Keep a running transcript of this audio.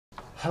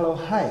Hello,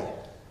 hi.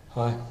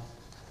 Hi.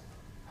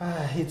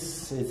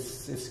 It's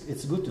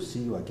good to see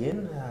you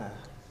again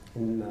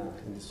in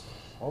this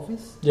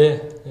office. Yeah,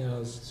 I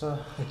was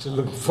actually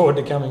looking forward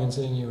to coming and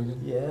seeing you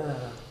again. Yeah.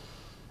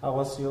 How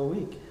was your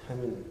week? I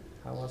mean,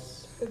 how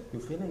was you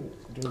feeling?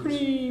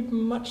 Pretty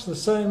much the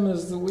same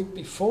as the week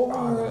before.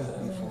 The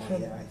week before,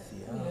 I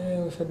see. Yeah,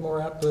 we've had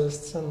more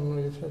outbursts and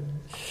we've had...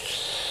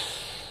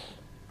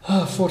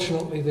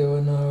 fortunately, there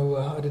were no...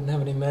 I didn't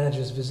have any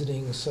managers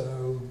visiting,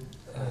 so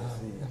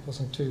it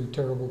wasn't too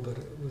terrible, but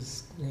it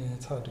was... Yeah,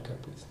 it's hard to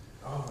cope with.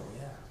 Oh,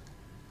 yeah.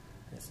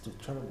 It's too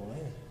terrible,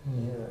 eh?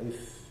 Mm. Yeah,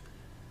 if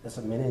as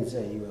a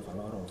manager, you have a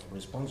lot of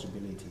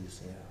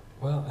responsibilities, yeah.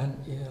 Well, and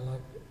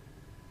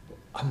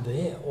I'm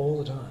there all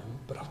the time,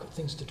 but I've got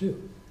things to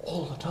do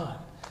all the time.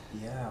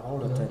 Yeah, all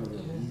the time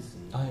you're busy.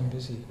 I am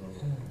busy.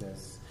 Yeah.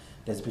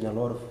 There's been a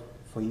lot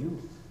for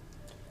you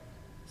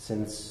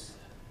since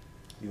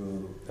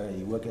you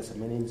work as a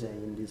manager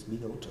in this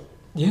big hotel.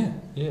 Yeah,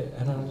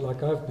 and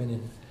I've been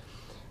in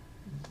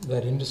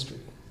that industry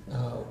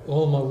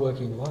all my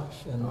working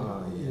life, and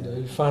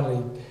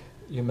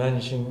you're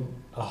managing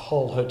a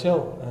whole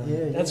hotel.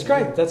 And that's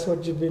great. Yeah. That's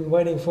what you've been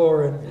waiting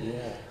for,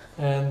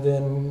 and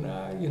then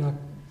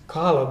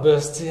Kyla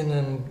bursts in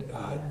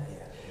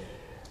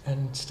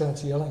and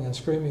starts yelling and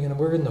screaming, and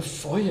we're in the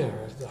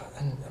foyer,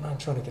 and I'm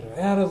trying to get her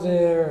out of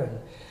there, and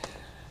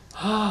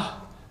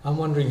I'm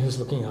wondering who's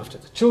looking after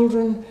the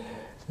children,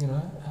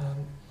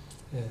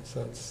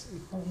 so it's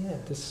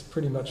this is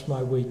pretty much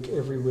my week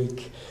every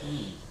week,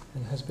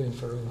 and has been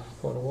for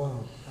quite a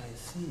while. I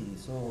see.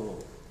 So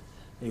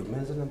you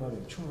mentioned about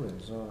your children.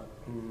 So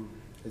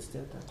is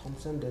that a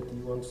concern that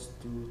you want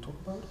to talk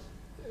about?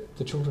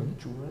 The children?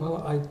 Well,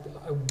 I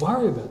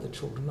worry about the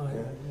children.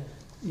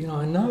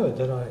 I know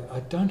that I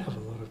don't have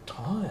a lot of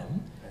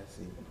time. I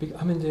see.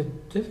 I mean,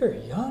 they're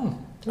very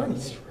young. They're only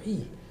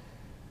 3.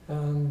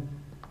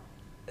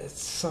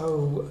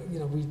 So,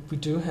 we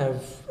do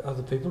have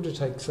other people to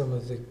take some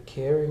of the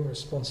caring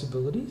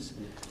responsibilities.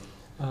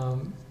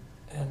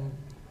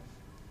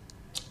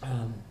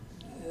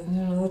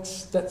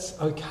 That's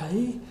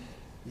okay.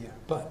 Yeah.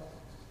 But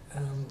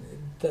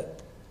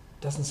that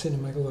doesn't seem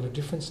to make a lot of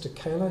difference to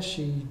Kayla.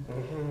 She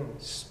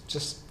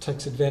just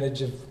takes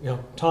advantage of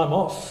time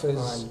off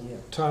as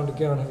time to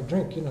go and have a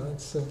drink.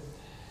 So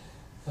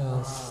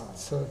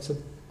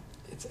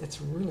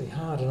it's really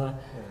hard, and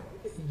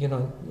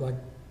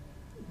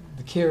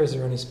the carers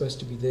are only supposed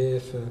to be there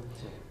for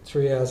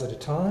 3 hours at a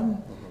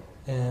time,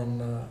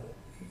 and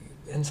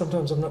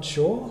sometimes I'm not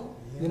sure.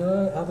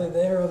 Are they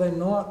there? Are they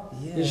not?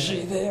 Yeah. Is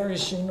she there?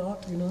 Is she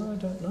not? I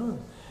don't know.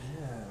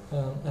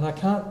 Yeah. And I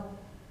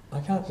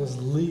can't just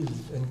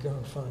leave and go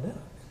and find out.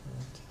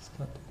 I just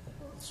can't do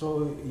that.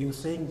 So you're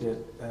saying that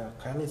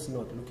Kyla is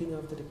not looking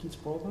after the kids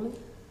properly?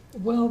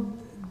 Well,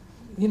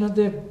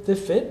 they're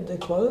fed, they're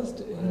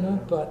clothed,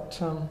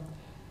 but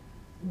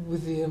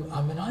with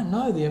I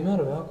know the amount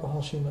of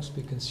alcohol she must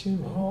be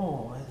consuming.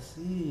 Oh, I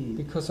see.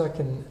 Because I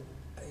can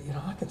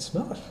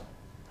smell it.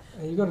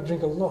 And you've got to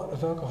drink a lot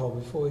of alcohol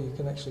before you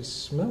can actually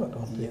smell it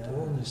on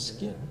people, on your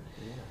skin.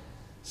 Yeah.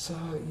 So,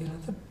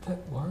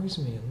 that worries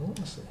me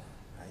enormously.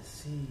 I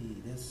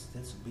see.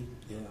 That's a big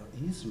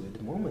issue at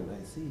the moment,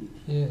 I see.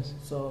 Yes.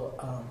 So,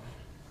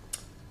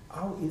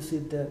 how is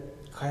it that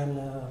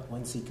Kyla,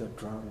 when she got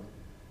drunk,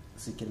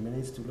 she can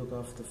manage to look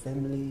after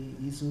family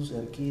issues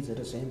and kids at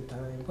the same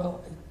time?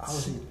 Well, how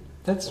is it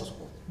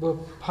possible? Well,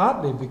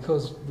 partly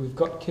because we've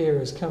got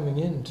carers coming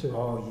in to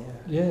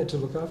to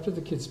look after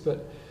the kids,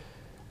 but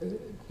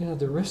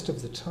the rest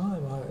of the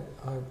time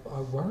I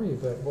worry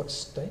about what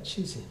state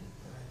she's in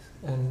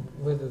and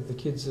whether the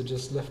kids are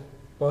just left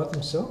by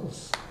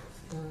themselves.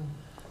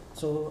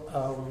 So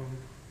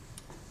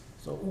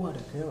who are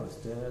the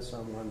carers? There is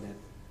someone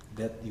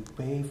that you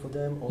pay for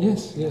them? Or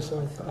Yes,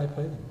 I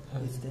pay them.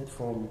 Is that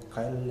from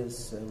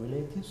Kyla's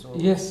relatives? Or?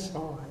 Yes.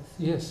 Oh, I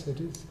see. Yes, it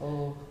is.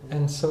 Oh, yeah.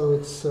 And so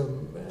it's,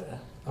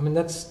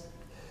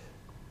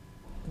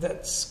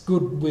 that's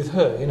good with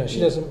her. She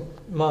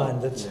doesn't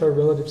mind. That's her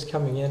relatives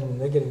coming in and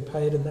they're getting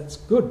paid, and that's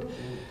good.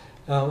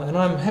 And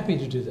I'm happy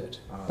to do that.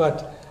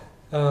 But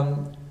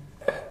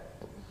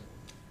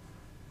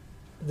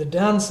the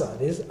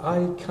downside is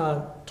I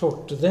can't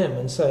talk to them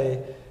and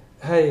say,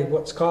 hey,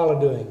 what's Kyla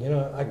doing?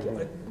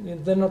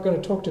 They're not going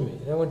to talk to me.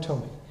 They won't tell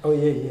me. Oh,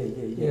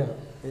 yeah.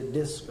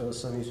 There's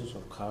some issues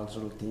of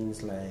cultural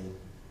things, like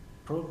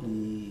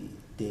probably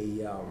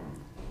they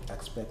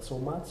expect so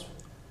much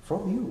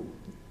from you.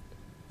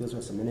 Because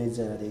as a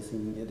manager, they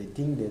think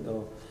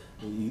that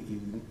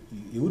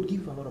you would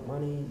give a lot of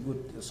money, you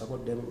would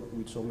support them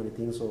with so many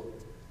things. So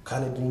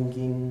Kyla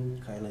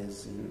drinking, Kyla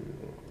is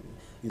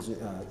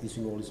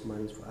using all this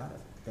money for other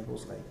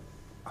people's like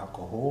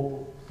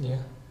alcohol.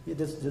 Yeah. Yeah,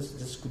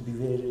 this could be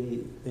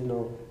very,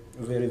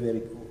 very,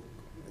 very.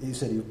 You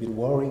said you've been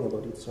worrying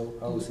about it. So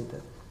how is it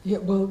that? Yeah,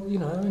 well,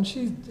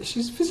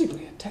 she's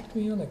physically attacked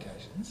me on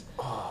occasions,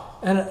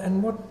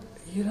 and what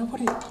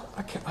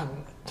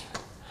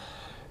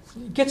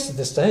it gets to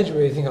the stage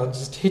where you think I'll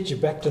just hit you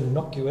back to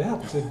knock you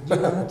out.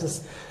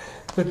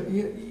 But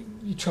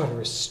you try to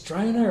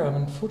restrain her. I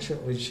mean,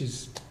 fortunately,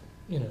 she's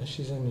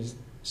only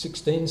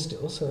 16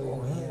 still,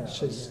 so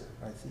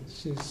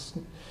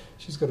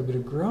she's got a bit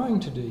of growing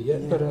to do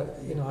yet. But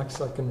I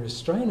can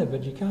restrain her,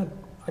 but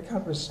I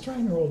can't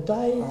restrain her all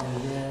day.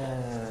 Oh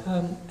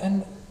yeah.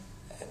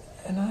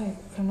 And I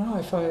don't know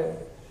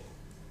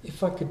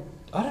if I could.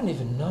 I don't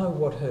even know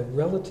what her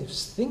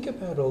relatives think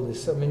about all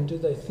this. I mean, do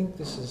they think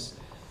this is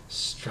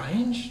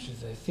strange? Do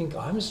they think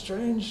I'm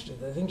strange? Do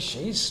they think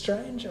she's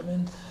strange? I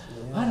mean,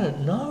 I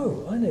don't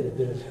know. I need a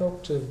bit of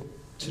help to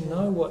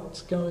know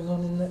what's going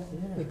on in that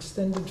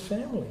extended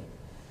family.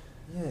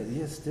 Yeah,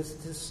 yes,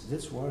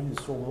 this worries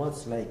so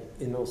much. Like,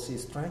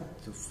 she's trying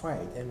to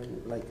fight. I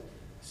mean, like,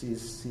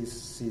 she's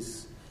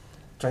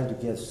trying to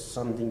get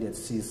something that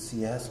she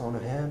has on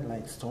her hand,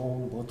 like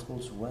stone,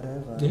 bottles,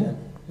 whatever. Yeah.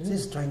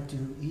 She's trying to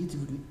eat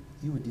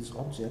with these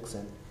objects,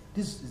 and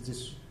this is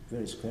just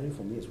very scary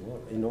for me as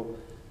well.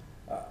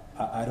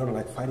 I don't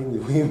like fighting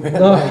with women.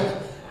 No.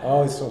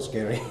 Like, it's so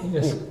scary.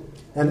 Yes.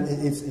 And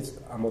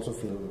I'm also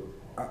feel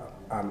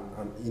I'm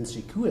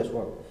insecure as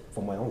well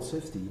for my own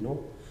safety.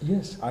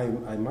 Yes. I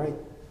might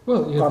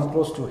come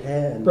close to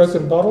her and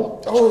broken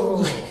bottle.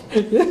 Oh.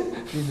 Yeah.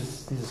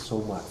 This is so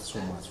much for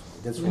me.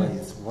 That's why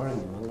it's worrying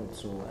me a lot.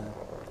 So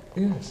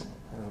yes.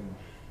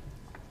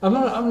 I'm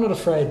not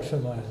afraid for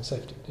my own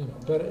safety,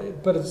 but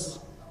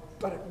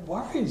it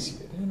worries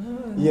you,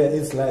 Yeah,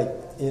 it's like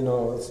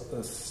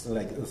it's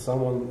like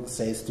someone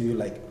says to you,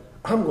 like,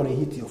 I'm gonna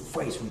hit your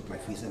face with my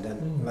fist, and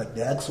then like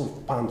the actual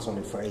punch on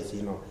the face,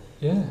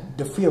 Yeah.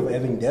 The fear of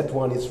having that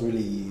one is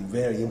really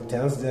very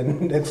intense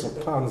than the actual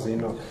punch,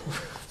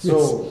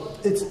 So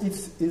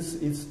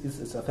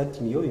it's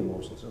affecting your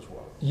emotions as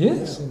well.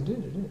 Yes,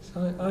 indeed it is.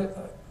 I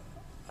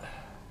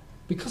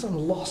because I'm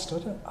lost. I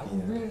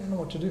really don't know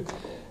what to do.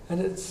 And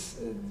it's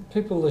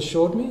people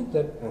assured me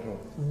that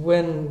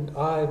when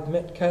I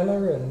met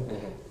Kayla and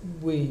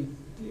we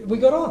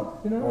got on,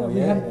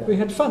 we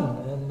had fun,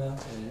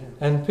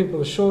 and people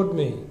assured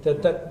me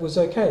that was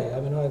okay. I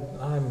mean,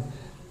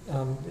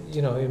 I'm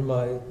in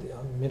my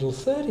middle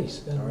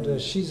 30s, and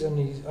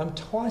I'm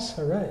twice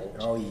her age.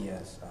 Oh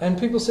yes. And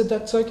people said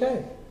that's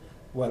okay.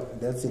 Well,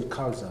 that's in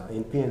culture,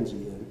 in PNG,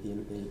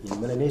 in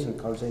Melanesian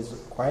culture, it's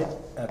quite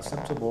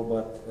acceptable,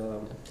 but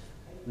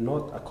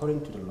not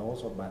according to the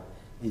laws, but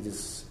it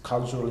is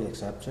culturally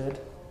accepted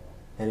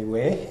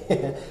anyway.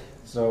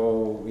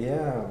 So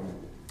yeah,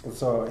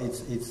 so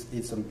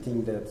it's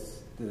something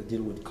that's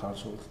deal with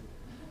culture,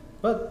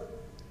 but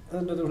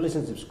the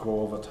relationships grow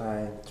over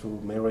time through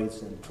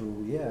marriage and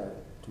through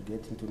to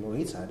getting to know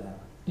each other.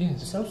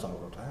 Yes, it's helps all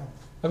the time.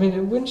 I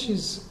mean, when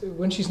she's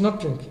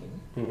not drinking.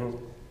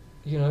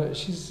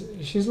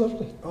 She's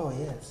lovely. Oh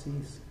yeah,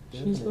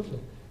 she's lovely,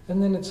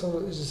 and then it's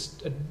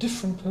just a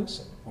different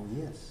person. Oh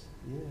yes,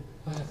 yeah.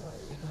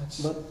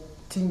 But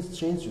things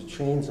change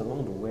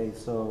along the way.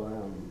 So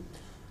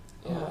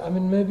I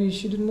mean, maybe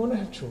she didn't want to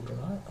have children.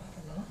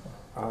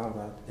 I don't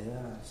know.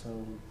 But so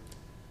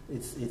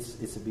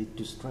it's a bit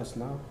distressed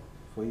now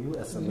for you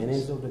as a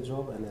manager of the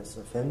job and as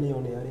a family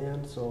on the other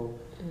hand. So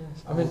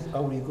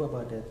how will you go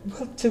about that?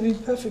 Well, to be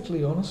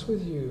perfectly honest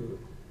with you.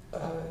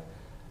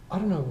 I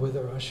don't know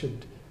whether I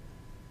should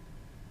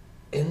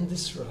end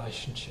this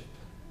relationship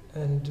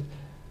and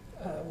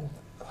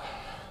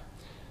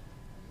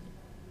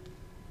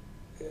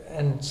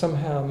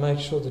somehow make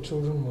sure the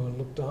children were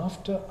looked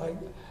after.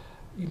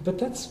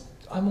 But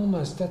I'm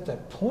almost at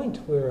that point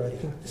where I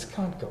think this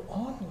can't go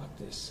on like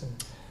this. And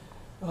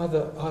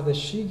either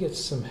she gets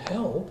some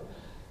help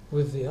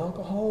with the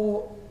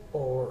alcohol,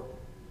 or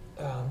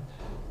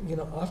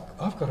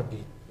I've got to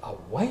be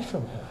away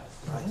from her.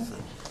 I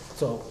see.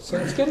 So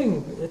it's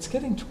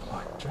getting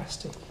quite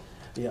drastic.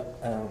 Yeah,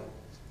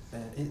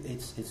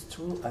 it's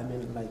true. I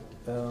mean, like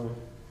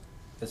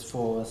as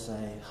far as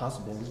a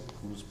husband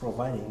who's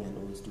providing and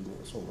always doing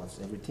so much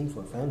everything for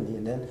a family,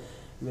 and then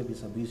maybe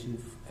it's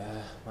abusive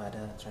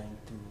mother trying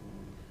to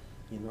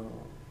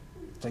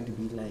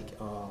be like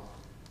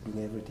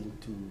doing everything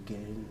to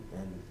gain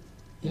and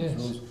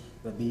influence,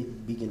 but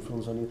big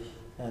influence on you,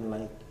 and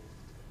like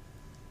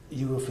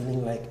you were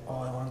feeling like,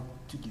 I want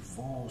to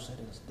divorce.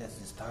 That's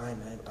this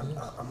time. I'm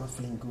not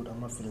feeling good.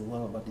 I'm not feeling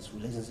well about this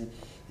relationship.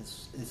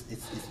 It's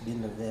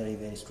been very,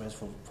 very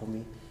stressful for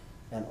me,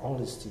 and all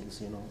these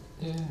things,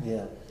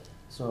 Yeah.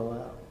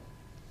 So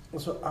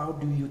how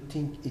do you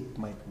think it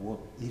might work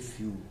if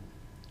you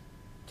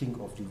think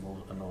of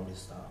divorce and all this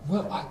stuff?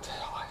 Well, I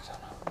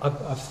don't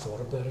know. I've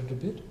thought about it a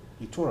bit.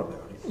 You thought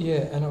about it?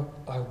 Yeah, and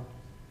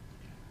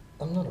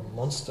I'm not a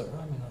monster.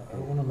 I mean, I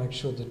want to make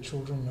sure the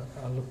children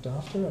are looked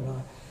after,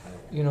 and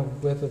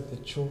whether the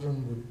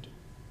children would,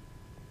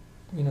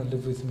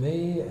 live with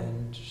me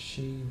and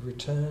she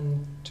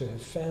return to her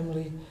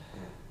family.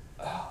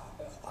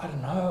 I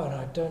don't know, and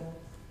I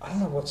don't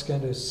know what's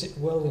going to sit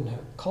well in her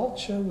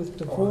culture with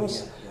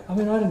divorce. I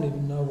mean, I don't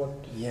even know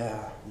what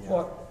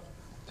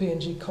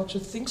PNG culture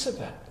thinks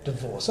about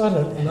divorce. I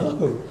don't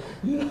know,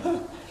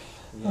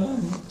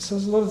 So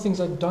there's a lot of things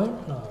I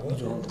don't know. You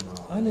don't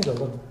know.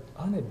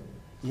 I need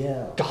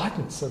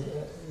guidance,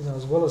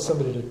 as well as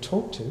somebody to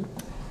talk to.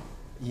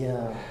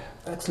 Yeah,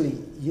 actually,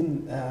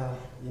 in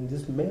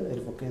this male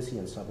advocacy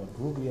and support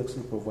group, we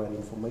actually provide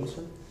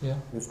information. Yeah.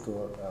 We've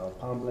got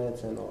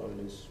pamphlets and all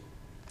these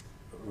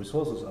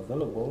resources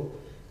available.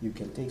 You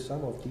can take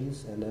some of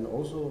these, and then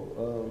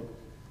also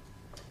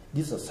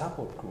this is a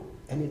support group.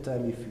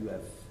 Anytime if you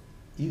have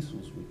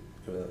issues with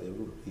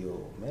your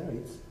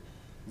marriage,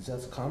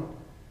 just come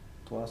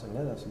to us and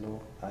let us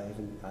know. I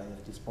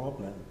have this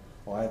problem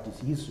or I have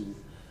this issue,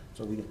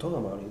 so we can talk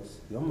about it,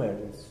 your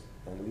marriage,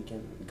 and we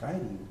can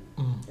guide you.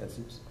 As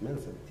it's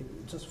mentioned,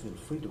 just feel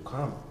free to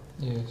come.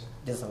 Yes.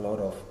 There's a lot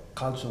of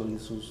cultural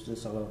issues.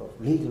 There's a lot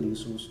of legal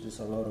issues. There's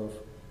a lot of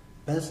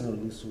personal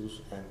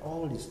issues, and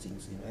all these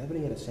things,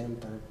 happening at the same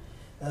time.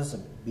 As a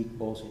big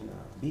boss in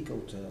a big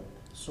hotel,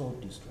 so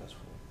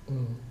distressful.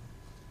 Yeah.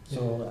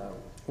 So,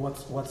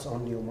 what's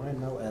on your mind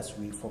now as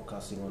we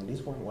focusing on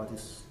this one? What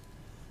is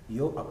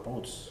your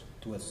approach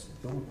towards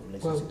your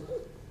relationship? Well,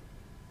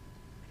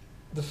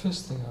 the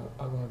first thing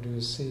I want to do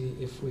is see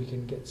if we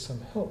can get some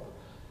help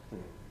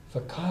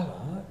for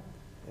Kyla,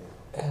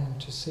 and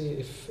to see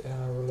if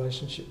our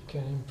relationship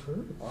can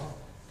improve.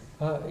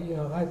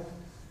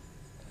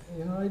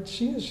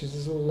 She's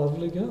this little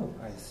lovely girl.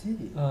 I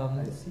see.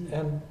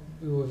 And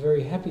we were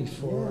very happy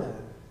for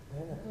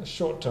a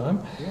short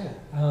time. Yeah.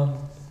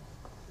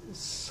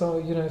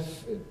 So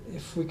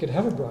if we could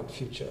have a bright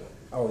future,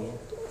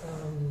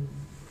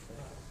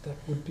 that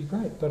would be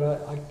great. But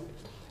I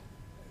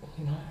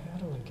how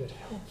do I get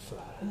help for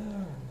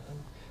her?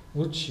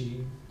 Would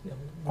she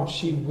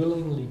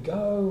willingly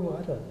go?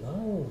 I don't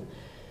know.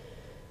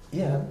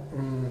 Yeah.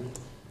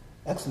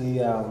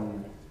 Actually,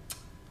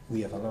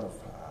 we have a lot of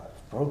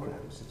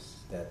programs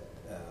that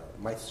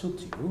might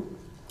suit you.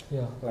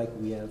 Yeah. Like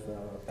we have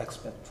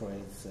expat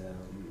trades,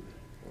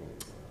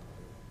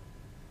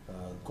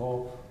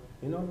 golf,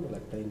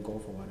 like playing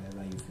golf or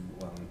whatever if you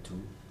want to.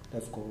 They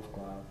have golf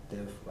club, they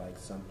have like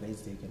some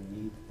place they can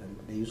meet, and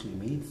they usually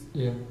meet.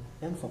 Yeah.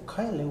 And for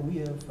Kyla, we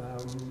have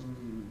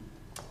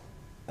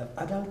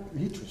adult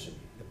literacy,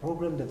 a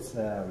program that's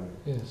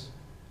yes.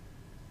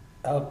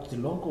 help the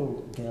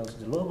local girls,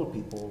 the local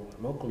people,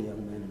 local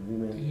young men and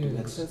women to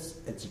access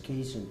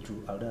education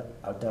through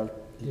adult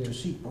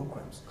literacy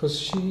programs. Because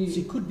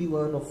she could be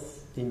one of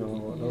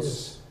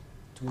those.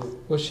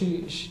 Well,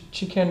 she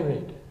can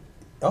read.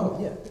 Oh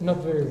yeah. Not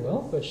very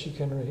well, but she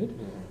can read,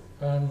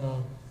 and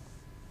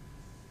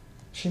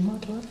she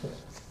might like that.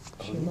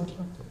 She might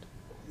like that.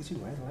 She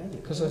might like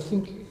it. Because I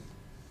think,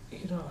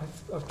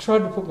 I've tried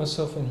to put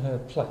myself in her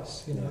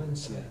place, and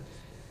say,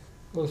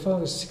 well, if I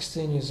was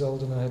 16 years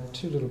old and I had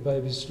 2 little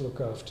babies to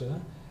look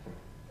after,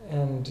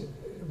 and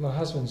my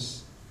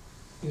husband's,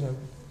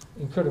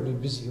 incredibly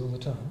busy all the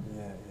time,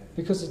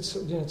 because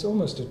it's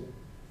almost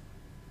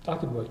I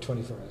could work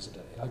 24 hours a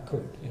day. I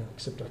could,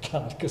 except I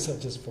can't because I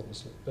just fall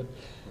asleep.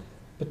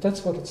 But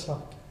that's what it's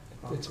like.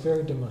 It's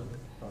very demanding.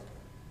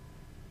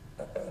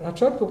 And I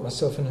try to put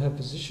myself in her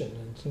position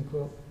and think,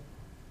 well,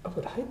 I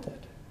would hate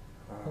that.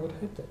 I would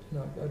hate that.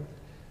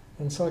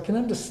 And so I can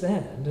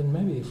understand, and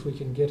maybe if we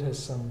can get her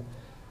something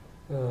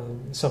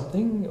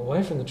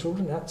away from the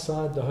children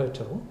outside the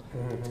hotel,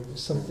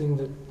 something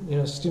that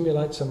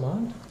stimulates her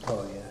mind.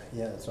 Oh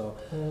yeah. So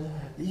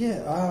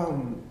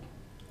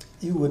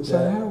you would. So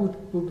how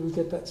would we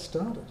get that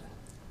started?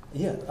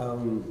 Yeah,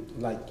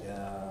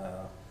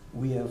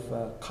 we have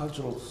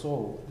cultural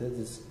show that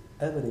is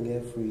happening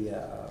every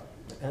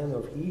end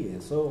of year.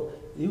 So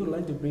you would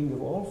like to bring your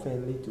whole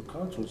family to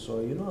cultural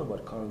show. You know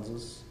about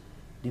cultures,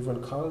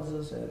 different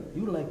cultures, and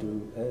you would like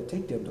to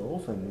take them, the whole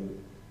family,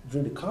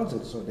 during the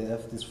culture, so they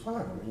have this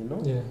fun,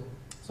 Yeah.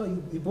 So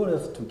you both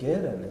have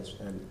together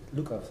and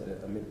look after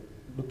it.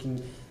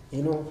 Looking,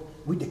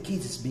 with the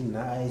kids, it's being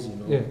nice,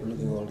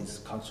 looking at all these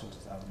cultural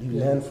stuff. You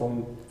learn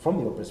from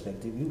your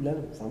perspective, you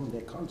learn from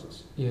their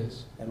cultures.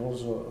 Yes. And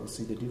also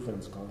see the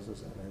different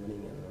cultures and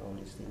happening and all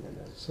these things.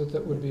 So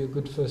that would be a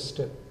good first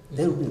step.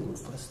 That would be a good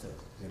first step,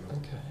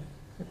 Okay.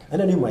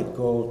 And then you might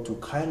go to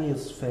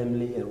Kyla's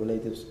family and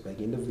relatives back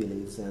in the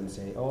village and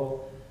say,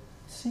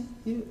 see,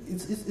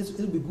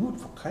 it'll be good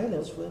for Kyla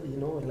as well,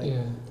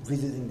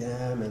 visiting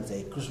them and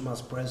say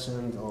Christmas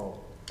present, or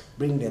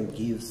bring them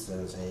gifts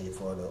and say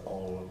for the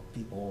old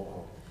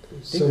people.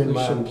 So we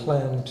should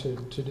plan to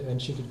and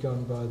she could go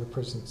and buy the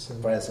presents.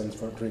 Presents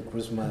for during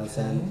Christmas,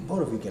 and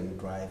both of you can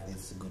drive.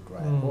 It's a good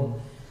drive. Or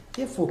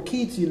if for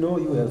kids, you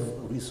have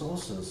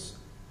resources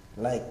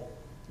like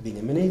being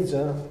a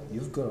manager.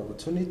 You've got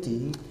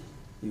opportunity.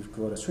 You've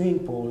got a swimming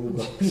pool. You've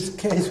got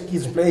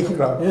kids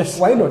playground. Yes.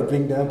 Why not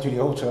bring them to the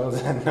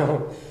hotels?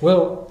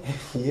 Well,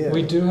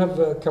 we do have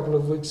a couple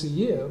of weeks a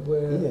year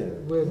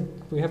where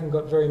we haven't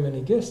got very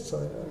many guests.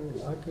 I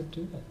could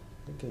do that.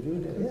 You could do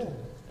that. Yeah.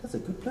 That's a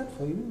good plan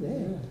for you.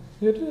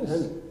 Yeah, it is.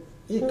 And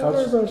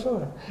very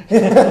far.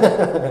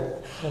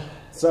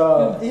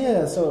 So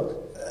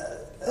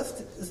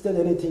is there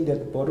anything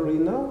that bothers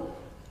you now?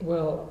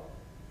 Well,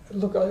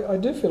 look, I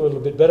do feel a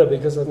little bit better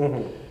because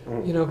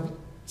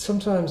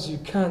sometimes you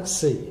can't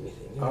see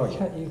anything.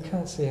 You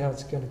can't see how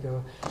it's going to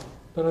go.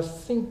 But I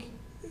think,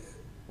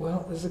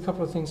 there's a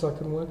couple of things I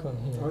can work on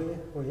here.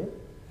 Oh yeah.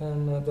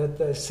 and that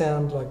they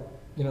sound like,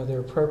 you know, they're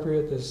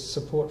appropriate. There's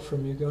support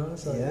from you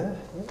guys.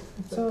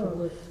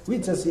 So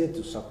we're just here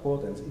to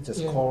support, and you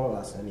just call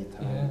us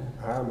anytime.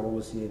 I'm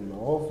always here in my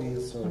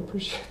office. So I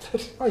appreciate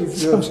that. How you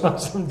feel?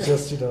 Sometimes I'm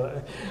just, you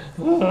know.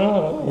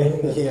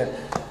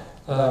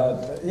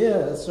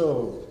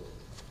 So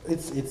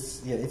it's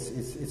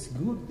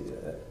good,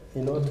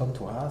 you know, talk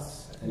to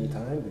us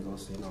anytime,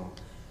 because, you know,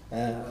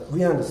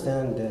 we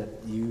understand that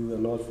you are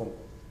not from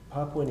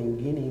Papua New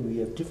Guinea. We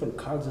have different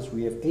cultures.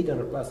 We have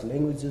 800 plus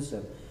languages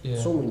and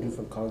so many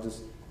different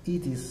cultures.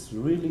 It is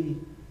really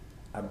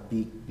a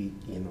big,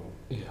 you know,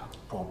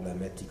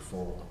 problematic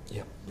for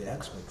the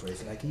expert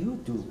race like you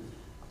do.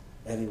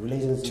 And in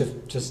relationship,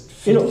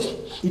 you know,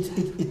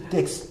 it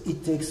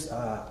takes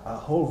a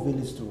whole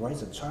village to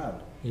raise a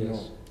child, you know,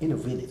 in a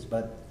village.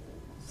 But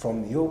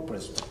from your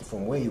perspective,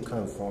 from where you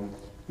come from,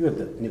 you have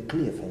the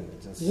nuclear family.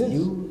 Just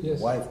you,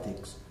 wife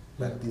takes.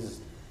 But this is,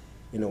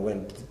 you know,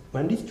 when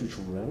these two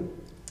children,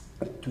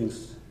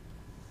 twins,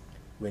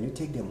 when you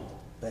take them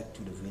back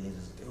to the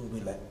villages, they will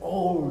be like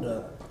all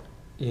the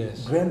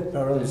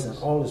grandparents and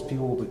all these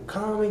people will be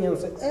coming and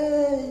say,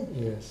 hey,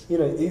 you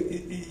know,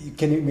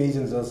 can you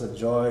imagine just the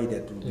joy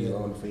that will be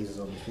on the faces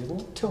of these people?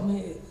 Tell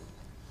me,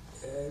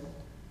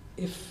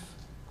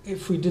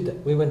 if we did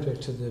that, we went back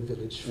to the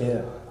village for, I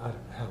don't know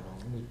how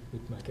long,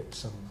 we'd make it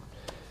some...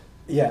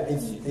 Yeah,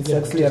 it's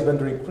actually happened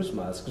during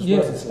Christmas.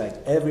 Christmas is like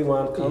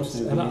everyone comes to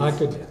the village. And I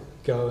could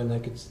go and they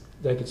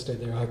could stay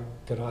there.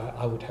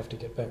 I would have to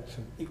get back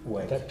for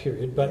that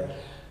period. But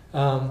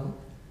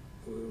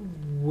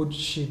would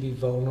she be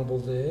vulnerable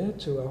there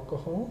to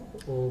alcohol,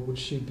 or would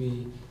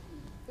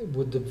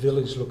the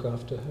village look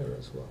after her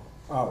as well?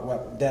 Oh,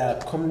 well,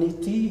 the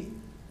community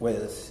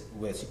where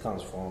she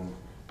comes from,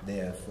 they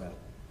have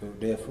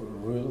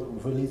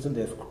religion.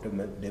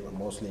 They're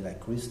mostly like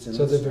Christians.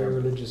 So they're very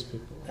religious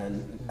people.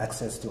 And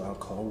access to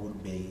alcohol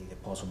would be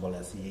possible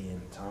as here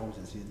in towns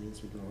and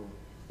cities. You know,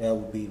 there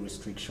would be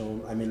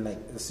restriction. I mean, like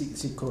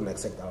she couldn't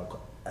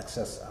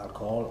access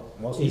alcohol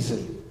most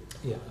easily.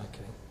 Yeah.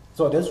 Okay.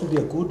 So this would be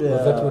a good,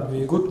 that would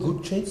be a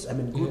good change. I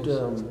mean, good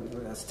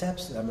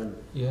steps. I mean,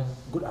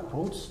 good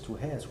approach to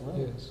her as well.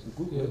 Yes.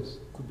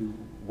 Could be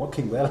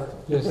working well.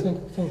 Yes.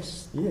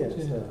 Thanks. Yes.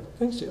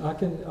 Thanks. I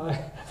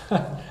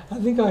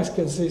think I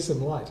can see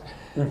some light.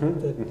 That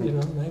you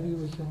know, maybe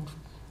we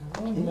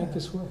can make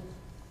this work.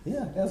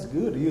 Yeah, that's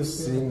good. You've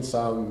seen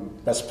some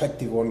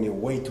perspective on your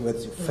way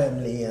towards your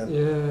family and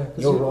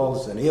your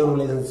roles and your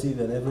relationship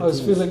and everything. I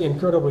was feeling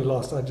incredibly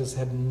lost. I just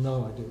had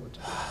no idea what to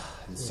do.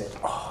 You said,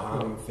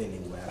 I'm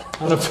feeling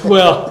well.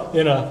 Well,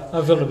 you know,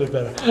 I feel a bit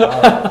better.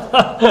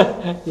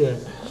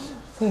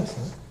 Thanks,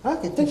 man.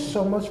 Okay, thank you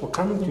so much for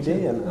coming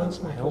today, and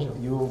I hope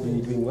you'll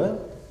be doing well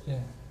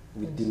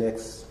with the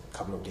next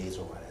couple of days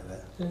or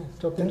whatever. Yeah,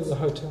 drop into the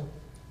hotel.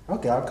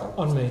 Okay, I'll come.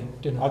 On me,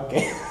 dinner.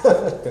 Okay,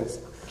 thanks.